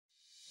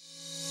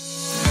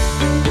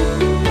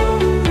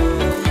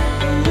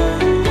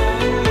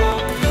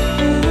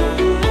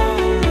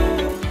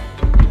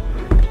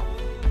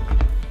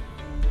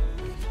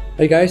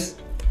Hey guys,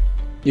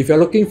 if you're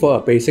looking for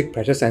a basic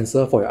pressure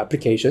sensor for your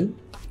application,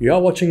 you are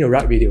watching the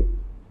right video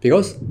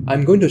because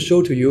I'm going to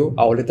show to you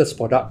our latest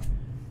product,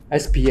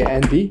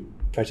 SPANB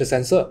pressure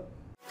sensor.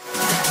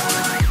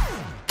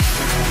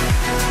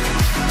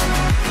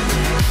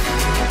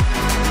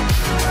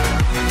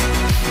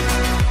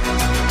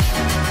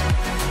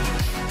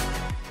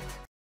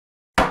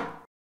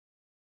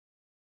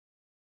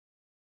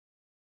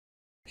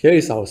 Here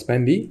is our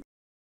SPANB.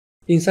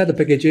 Inside the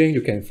packaging,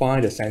 you can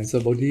find the sensor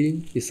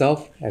body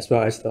itself as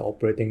well as the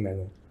operating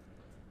manual.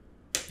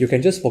 You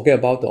can just forget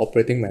about the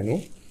operating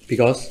manual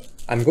because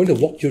I'm going to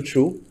walk you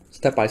through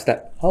step by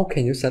step how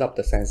can you set up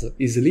the sensor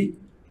easily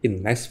in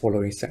the next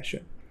following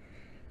session.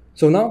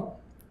 So now,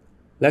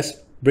 let's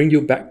bring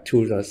you back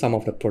to some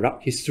of the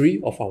product history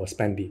of our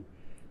SPANB.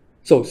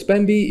 So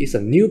SPANB is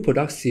a new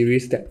product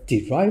series that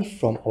derived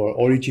from our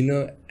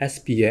original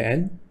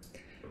SPAN.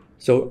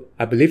 So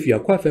I believe you are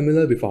quite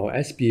familiar with our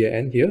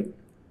SPAN here.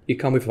 It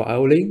comes with an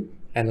IO link,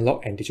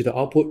 analog and digital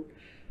output,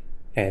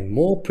 and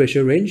more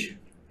pressure range,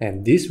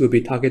 and this will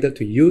be targeted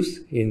to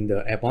use in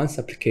the advanced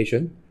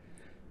application.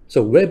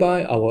 So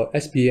whereby our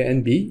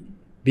SPANB,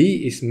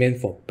 B is meant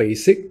for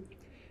basic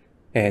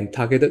and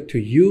targeted to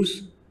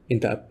use in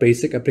the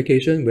basic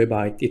application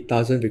whereby it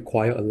doesn't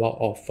require a lot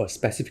of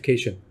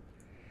specification.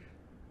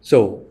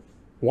 So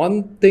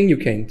one thing you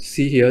can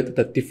see here,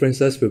 the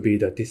differences will be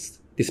the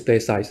display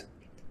size.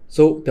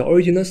 So the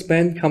original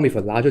SPAN comes with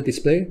a larger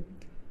display,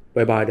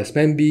 whereby the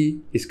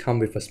SPANB is come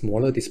with a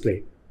smaller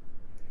display.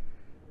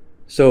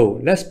 So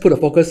let's put a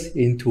focus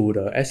into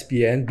the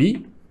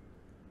SPANB,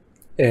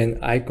 and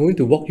I'm going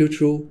to walk you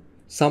through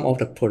some of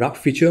the product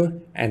feature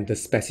and the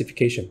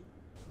specification.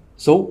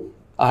 So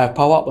I have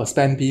powered up a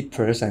SPANB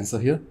pressure sensor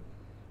here.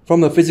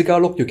 From the physical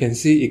look, you can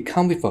see it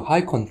comes with a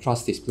high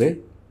contrast display,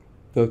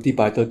 30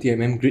 by 30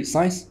 mm grid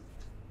size,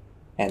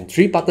 and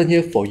 3 buttons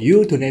here for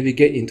you to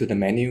navigate into the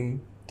menu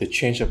to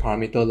change the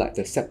parameter like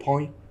the set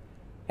point,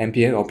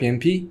 MPN or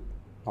PMP,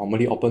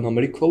 normally open,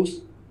 normally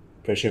close,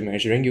 pressure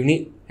measuring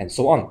unit, and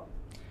so on.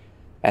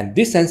 And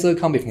this sensor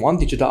comes with 1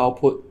 digital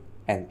output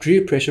and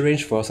 3 pressure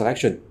range for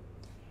selection.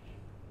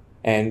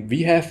 And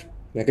we have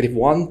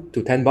 -1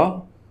 to 10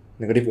 bar,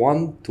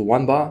 -1 to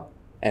 1 bar,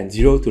 and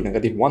 0 to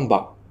 -1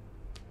 bar.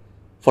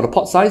 For the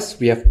port size,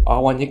 we have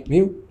R1 8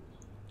 mm,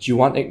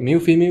 G1 8 mm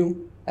female,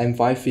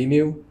 M5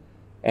 female,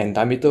 and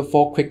diameter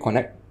 4 quick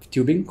connect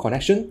tubing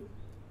connection.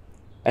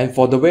 And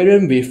for the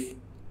variant with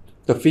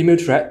the female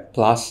thread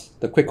plus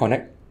the quick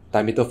connect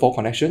diameter 4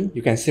 connection,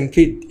 you can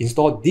simply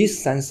install this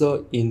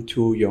sensor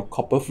into your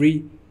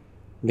copper-free,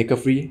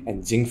 nickel-free,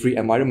 and zinc-free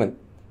environment.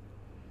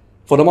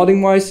 For the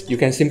mounting wise, you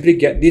can simply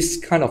get this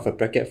kind of a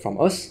bracket from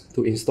us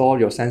to install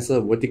your sensor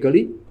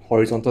vertically,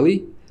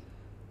 horizontally,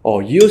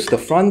 or use the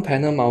front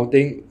panel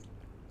mounting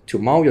to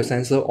mount your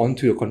sensor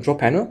onto your control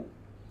panel.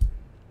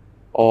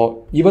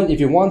 Or even if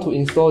you want to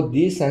install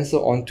this sensor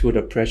onto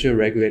the pressure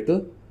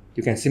regulator,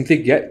 you can simply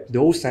get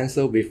those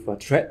sensors with a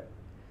thread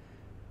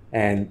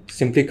and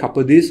simply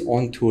couple this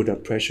onto the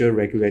pressure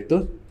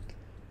regulator,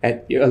 and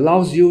it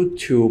allows you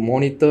to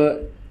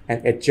monitor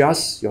and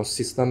adjust your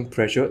system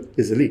pressure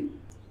easily.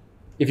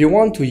 If you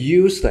want to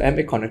use the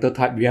M8 connector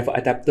type, we have an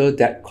adapter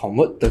that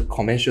converts the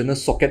conventional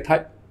socket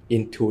type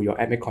into your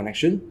M8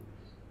 connection.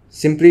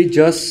 Simply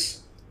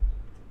just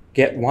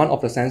get one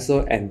of the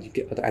sensor and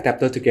get the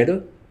adapter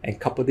together and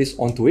couple this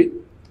onto it,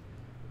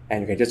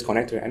 and you can just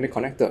connect to your M8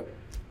 connector.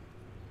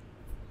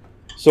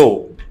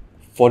 So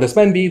for the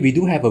SPANB, we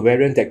do have a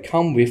variant that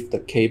comes with the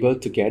cable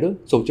together.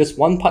 So just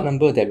one part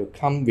number that will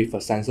come with a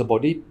sensor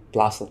body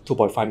plus a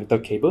 2.5 meter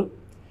cable.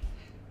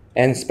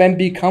 And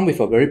SPANB comes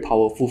with a very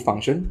powerful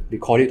function. We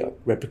call it a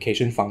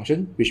replication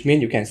function, which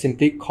means you can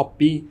simply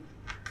copy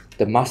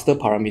the master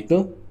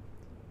parameter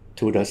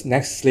to the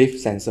next slave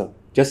sensor.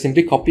 Just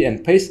simply copy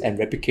and paste and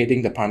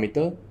replicating the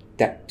parameter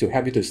that to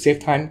help you to save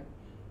time.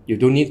 You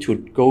don't need to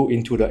go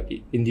into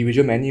the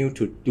individual menu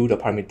to do the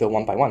parameter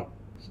one by one.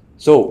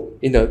 So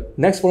in the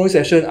next following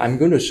session, I'm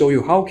going to show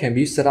you how can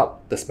we set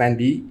up the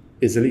SPANB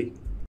easily.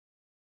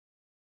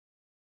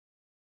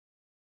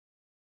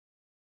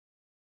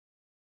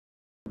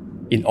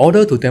 In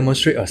order to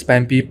demonstrate a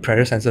SPANB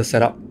pressure sensor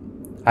setup,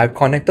 I've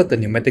connected the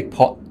pneumatic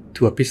port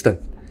to a piston.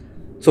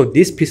 So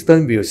this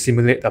piston will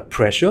simulate a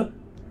pressure,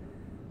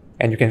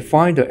 and you can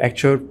find the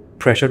actual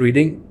pressure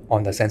reading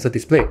on the sensor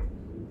display.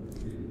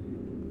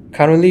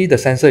 Currently, the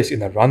sensor is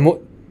in a run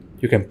mode.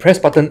 You can press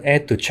button A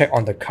to check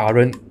on the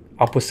current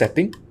output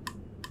setting.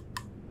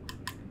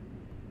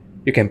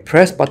 You can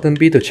press button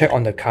B to check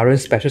on the current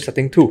special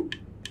setting too.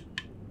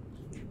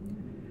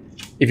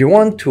 If you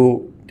want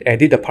to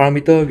edit the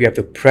parameter, you have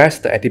to press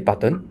the edit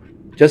button.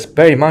 Just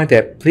bear in mind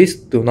that please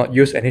do not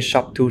use any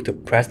sharp tool to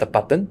press the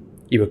button.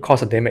 It will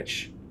cause a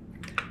damage.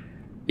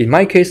 In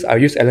my case, I'll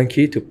use Allen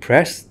key to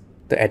press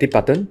the edit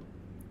button.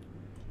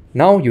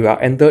 Now you are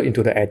entered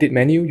into the edit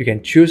menu. You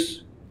can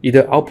choose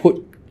either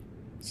output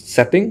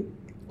setting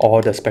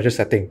or the special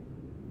setting.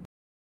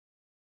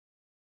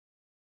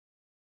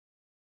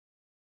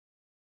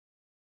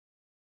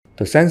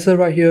 The sensor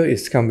right here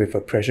is come with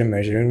a pressure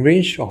measuring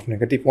range of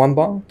 -1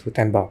 bar to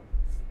 10 bar.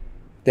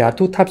 There are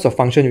two types of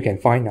function you can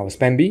find in our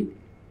span B,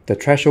 the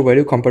threshold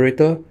value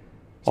comparator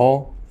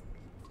or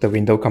the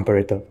window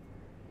comparator.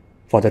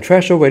 For the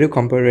threshold value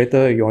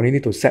comparator, you only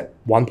need to set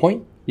 1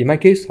 point. In my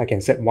case, I can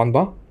set 1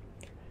 bar.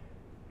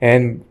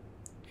 And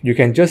you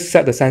can just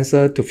set the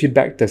sensor to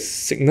feedback the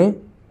signal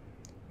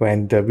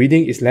when the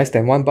reading is less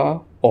than 1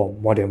 bar or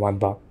more than 1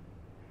 bar.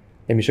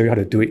 Let me show you how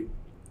to do it.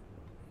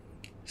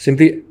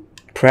 Simply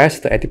press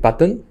the edit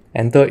button,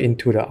 enter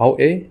into the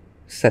Alt A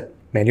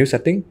menu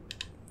setting.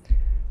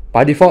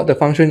 By default, the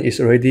function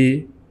is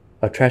already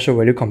a threshold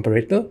value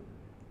comparator.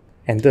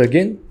 Enter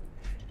again.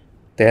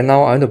 Then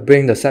now I want to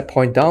bring the set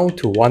point down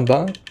to 1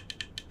 bar.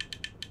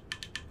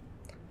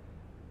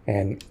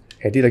 And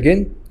edit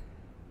again.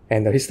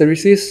 And the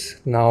hysteresis,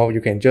 now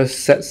you can just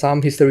set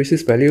some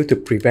hysteresis value to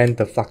prevent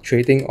the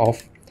fluctuating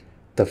of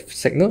the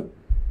signal.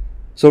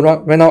 So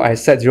right now I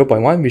set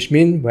 0.1, which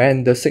means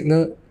when the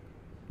signal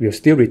will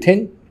still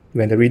retain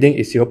when the reading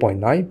is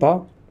 0.9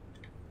 bar.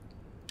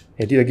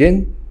 Edit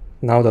again.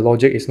 Now the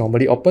logic is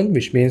normally open,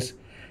 which means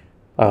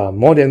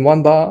more than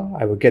 1 bar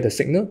I will get the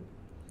signal.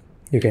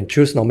 You can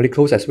choose normally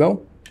close as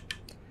well.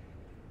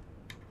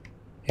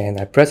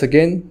 And I press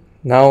again.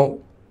 Now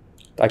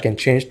I can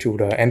change to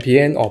the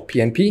MPN or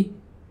PNP.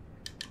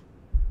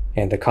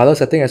 And the color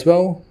setting as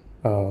well.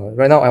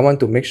 Right now I want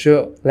to make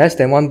sure less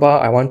than 1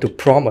 bar, I want to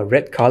prompt a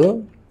red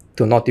color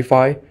to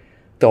notify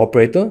the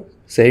operator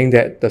saying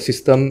that the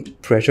system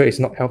pressure is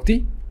not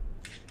healthy.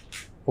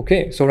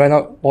 Okay, so right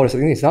now all the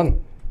setting is done.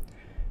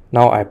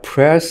 Now I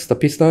press the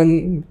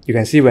piston. You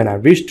can see when I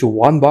reach to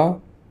 1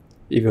 bar,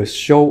 it will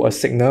show a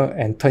signal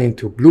and turn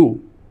into blue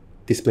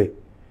display.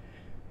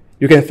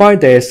 You can find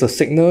there is a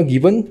signal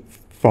given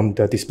from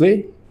the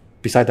display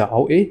beside the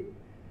Alt A.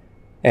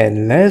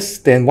 And less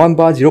than 1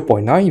 bar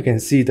 0.9, you can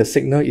see the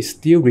signal is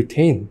still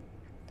retained.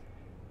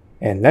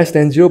 And less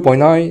than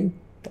 0.9,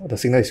 the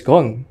signal is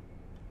gone.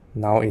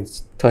 Now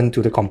it's turned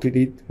to the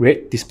completely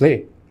red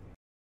display.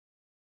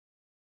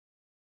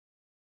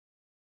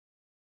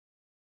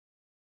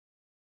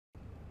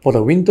 For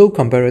the window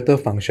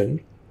comparator function,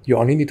 you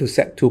only need to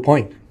set 2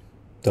 points,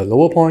 the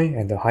lower point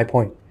and the high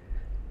point.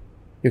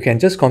 You can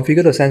just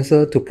configure the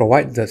sensor to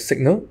provide the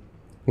signal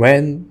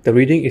when the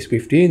reading is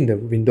within the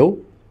window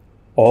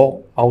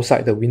or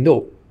outside the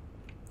window.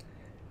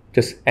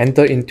 Just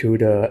enter into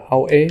the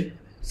Alt A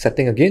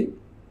setting again,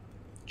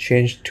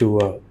 change to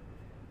a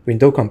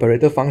window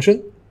comparator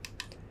function.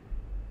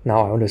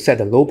 Now I want to set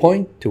the low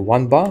point to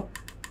 1 bar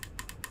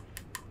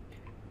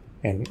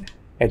and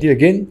edit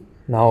again.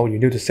 Now you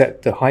need to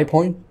set the high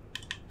point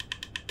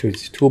to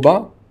 2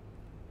 bar.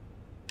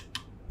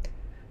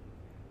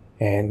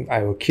 And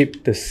I will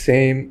keep the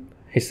same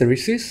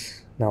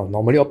hysteresis. Now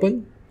normally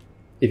open.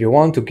 If you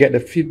want to get the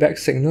feedback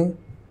signal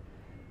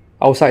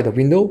outside the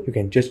window, you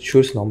can just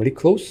choose normally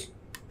close.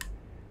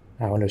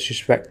 I want to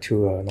switch back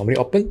to normally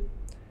open.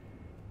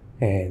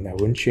 And I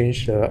won't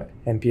change the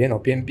MPN or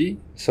PNP.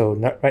 So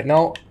right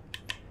now,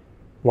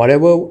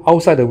 whatever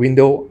outside the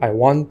window, I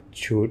want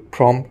to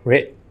prompt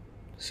red.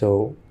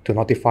 So to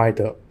notify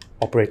the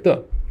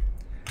operator.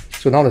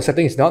 So now the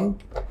setting is done.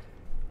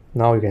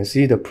 Now you can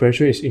see the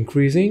pressure is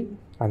increasing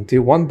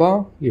until 1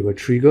 bar. It will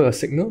trigger a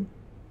signal.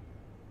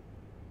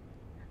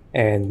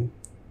 And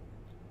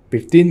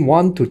within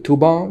 1 to 2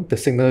 bar, the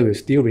signal will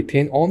still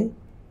retain on.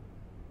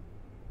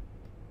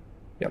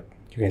 Yep,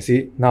 you can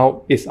see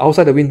now it's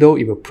outside the window,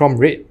 it will prompt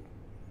red.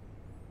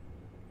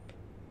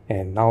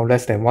 And now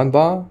less than 1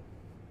 bar,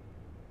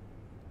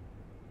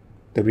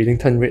 the reading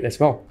turned red as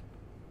well.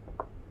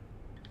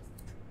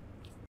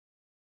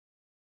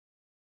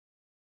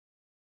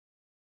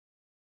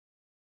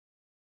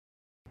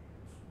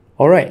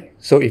 Alright,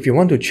 so if you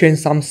want to change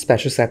some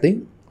special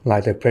setting,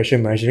 like the pressure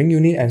measuring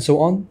unit and so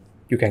on,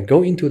 you can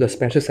go into the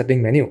special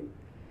setting menu.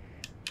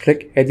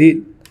 Click edit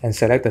and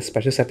select the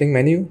special setting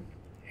menu.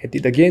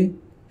 Edit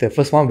again, the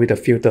first one with the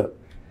filter.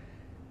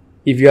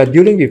 If you are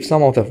dealing with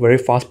some of the very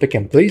fast pick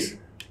and place,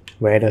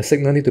 where the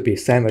signal need to be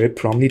sent very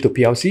promptly to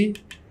PLC,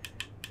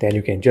 then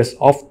you can just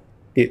off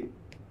it.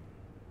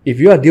 If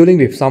you are dealing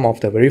with some of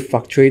the very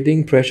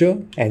fluctuating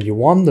pressure and you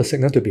want the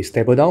signal to be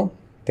stable down,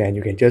 then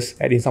you can just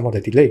add in some of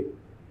the delay.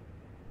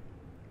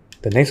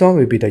 The next one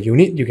will be the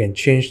unit. You can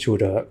change to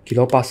the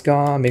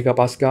kilopascal,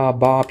 megapascal,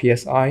 bar,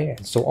 PSI,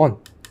 and so on.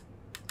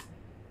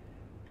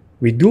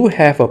 We do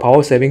have a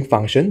power saving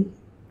function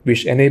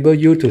which enable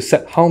you to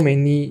set how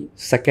many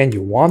seconds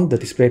you want the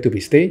display to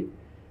be stay,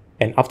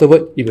 and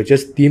afterward it will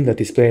just dim the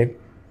display.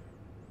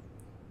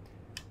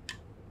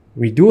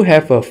 We do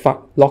have a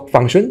lock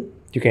function.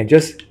 You can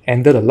just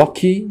enter the lock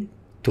key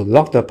to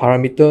lock the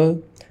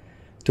parameter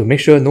to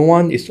make sure no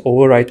one is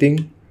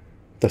overwriting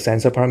the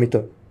sensor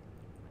parameter.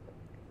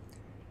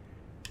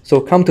 So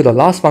come to the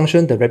last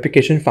function, the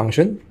replication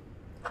function.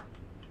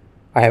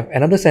 I have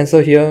another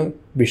sensor here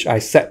which I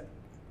set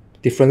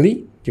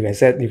differently. You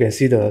can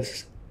see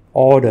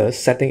all the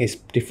setting is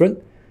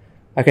different.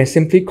 I can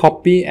simply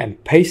copy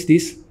and paste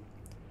this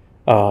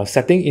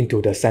setting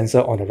into the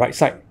sensor on the right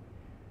side.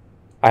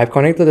 I have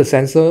connected the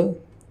sensor,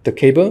 the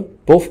cable,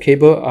 both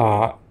cable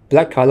are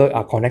black color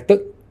are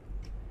connected.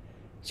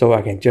 So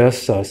I can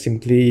just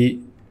simply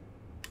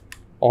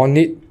on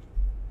it,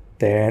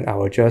 then I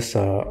will just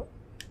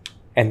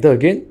enter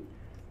again.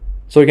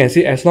 So you can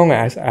see as long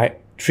as I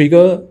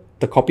trigger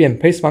the copy and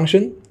paste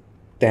function,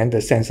 then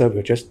the sensor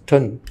will just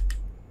turn.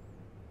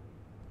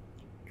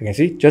 You can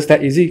see, just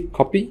that easy,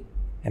 copy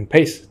and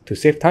paste to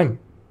save time.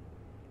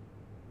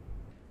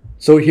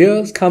 So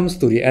here comes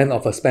to the end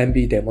of a Span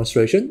B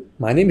demonstration.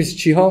 My name is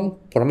Chi Hong,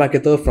 product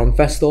marketer from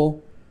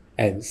Festo,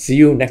 and see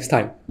you next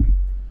time.